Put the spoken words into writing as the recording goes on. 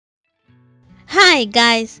Hi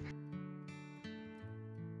guys,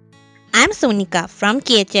 I'm Sonika from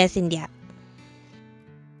KHS India.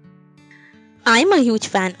 I'm a huge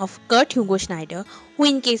fan of Kurt Hugo Schneider, who,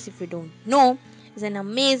 in case if you don't know, is an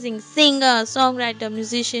amazing singer, songwriter,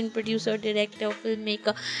 musician, producer, director,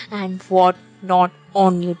 filmmaker, and what not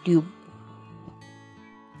on YouTube.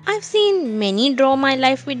 I've seen many Draw My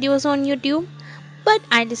Life videos on YouTube, but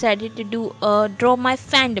I decided to do a Draw My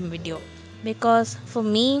Fandom video because for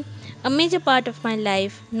me, a major part of my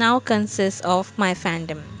life now consists of my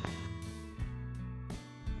fandom.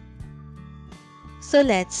 So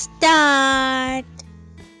let's start.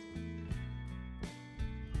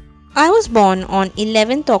 I was born on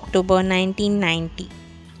 11th October 1990,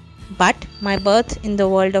 but my birth in the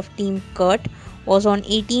world of Team Kurt was on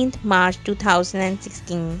 18th March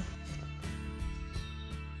 2016.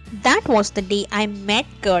 That was the day I met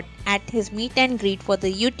Kurt at his meet and greet for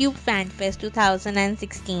the YouTube Fan Fest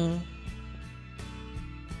 2016.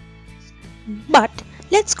 But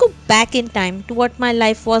let's go back in time to what my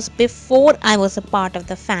life was before I was a part of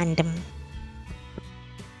the fandom.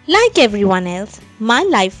 Like everyone else, my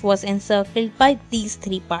life was encircled by these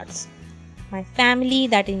three parts. My family,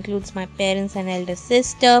 that includes my parents and elder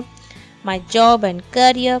sister, my job and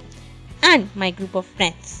career, and my group of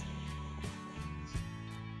friends.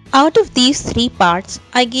 Out of these three parts,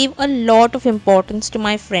 I gave a lot of importance to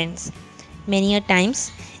my friends, many a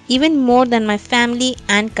times, even more than my family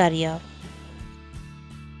and career.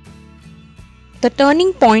 The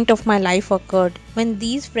turning point of my life occurred when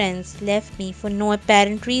these friends left me for no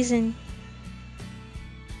apparent reason.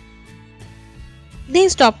 They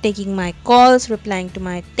stopped taking my calls, replying to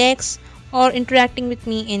my texts, or interacting with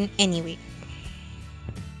me in any way.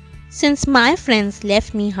 Since my friends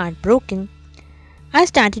left me heartbroken, I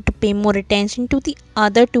started to pay more attention to the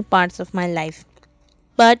other two parts of my life.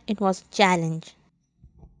 But it was a challenge.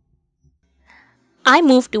 I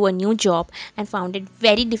moved to a new job and found it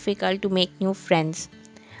very difficult to make new friends.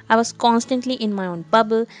 I was constantly in my own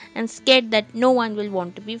bubble and scared that no one will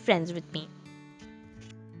want to be friends with me.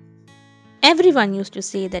 Everyone used to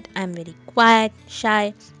say that I'm very quiet,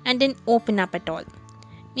 shy, and didn't open up at all.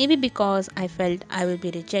 Maybe because I felt I will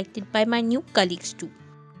be rejected by my new colleagues too.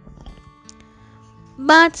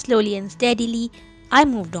 But slowly and steadily, I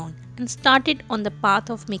moved on and started on the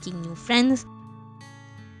path of making new friends.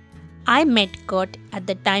 I met Kurt at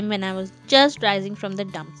the time when I was just rising from the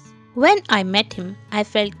dumps. When I met him, I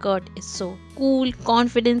felt Kurt is so cool,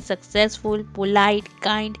 confident, successful, polite,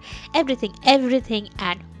 kind, everything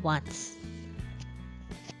at once.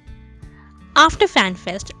 After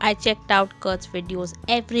FanFest, I checked out Kurt's videos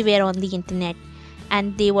everywhere on the internet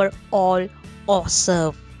and they were all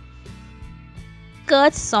awesome.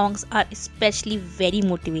 Kurt's songs are especially very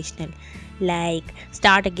motivational, like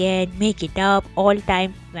Start Again, Make It Up,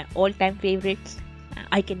 my all time favorites.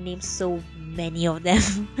 I can name so many of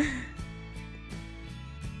them.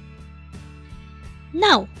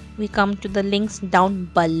 Now we come to the links down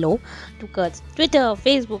below to Kurt's Twitter,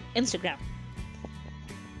 Facebook, Instagram.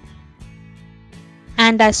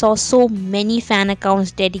 And I saw so many fan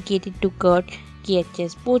accounts dedicated to Kurt: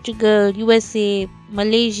 KHS Portugal, USA,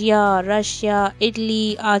 Malaysia, Russia,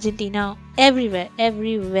 Italy, Argentina, everywhere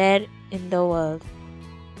in the world.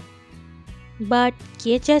 But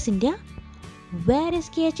KHS India? Where is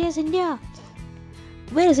KHS India?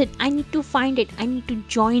 Where is it? I need to find it. I need to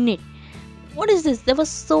join it. What is this? There were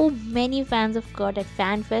so many fans of Kurt at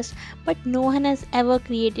FanFest, but no one has ever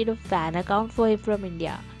created a fan account for him from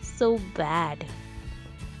India. So bad.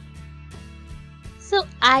 So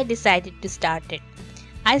I decided to start it.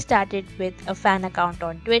 I started with a fan account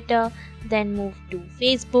on Twitter, then moved to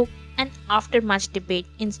Facebook, and after much debate,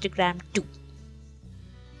 Instagram too.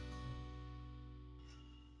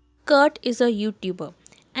 Kurt is a YouTuber,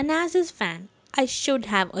 and as his fan, I should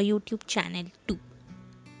have a YouTube channel too.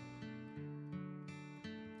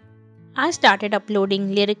 I started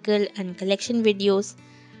uploading lyrical and collection videos.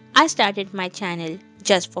 I started my channel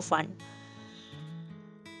just for fun.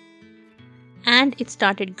 And it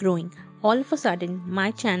started growing. All of a sudden,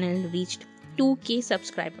 my channel reached 2K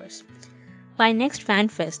subscribers. By next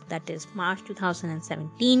FanFest, that is March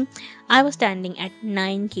 2017, I was standing at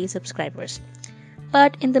 9K subscribers.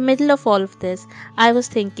 But in the middle of all of this, I was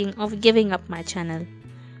thinking of giving up my channel.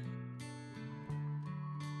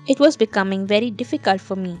 It was becoming very difficult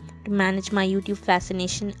for me to manage my YouTube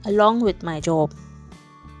fascination along with my job.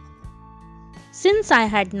 Since I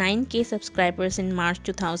had 9K subscribers in March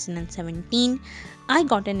 2017, I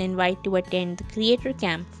got an invite to attend the Creator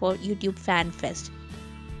Camp for YouTube Fan Fest.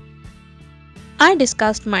 I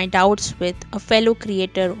discussed my doubts with a fellow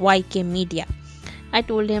creator, YK Media. I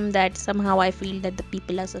told him that somehow I feel that the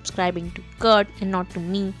people are subscribing to Kurt and not to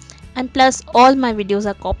me. And plus, all my videos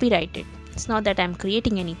are copyrighted. It's not that I'm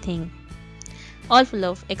creating anything. All full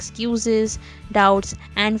of excuses, doubts,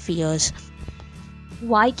 and fears.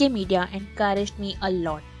 YK Media encouraged me a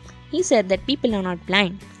lot. He said that people are not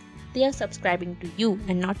blind. They are subscribing to you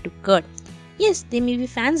and not to Kurt. Yes, they may be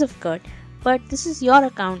fans of Kurt, but this is your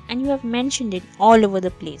account and you have mentioned it all over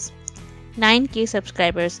the place. 9k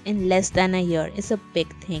subscribers in less than a year is a big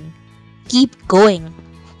thing. Keep going.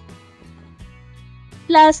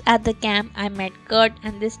 Plus, at the camp, I met Kurt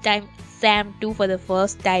and this time Sam too for the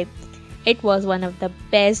first time. It was one of the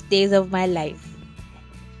best days of my life.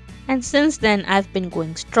 And since then, I've been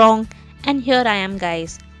going strong, and here I am,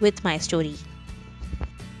 guys, with my story.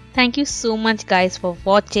 Thank you so much, guys, for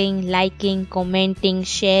watching, liking, commenting,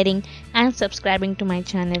 sharing, and subscribing to my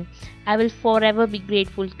channel. I will forever be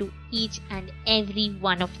grateful to each and every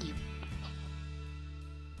one of you.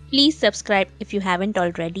 Please subscribe if you haven't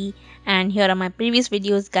already, and here are my previous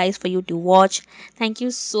videos, guys, for you to watch. Thank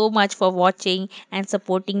you so much for watching and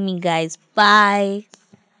supporting me, guys. Bye.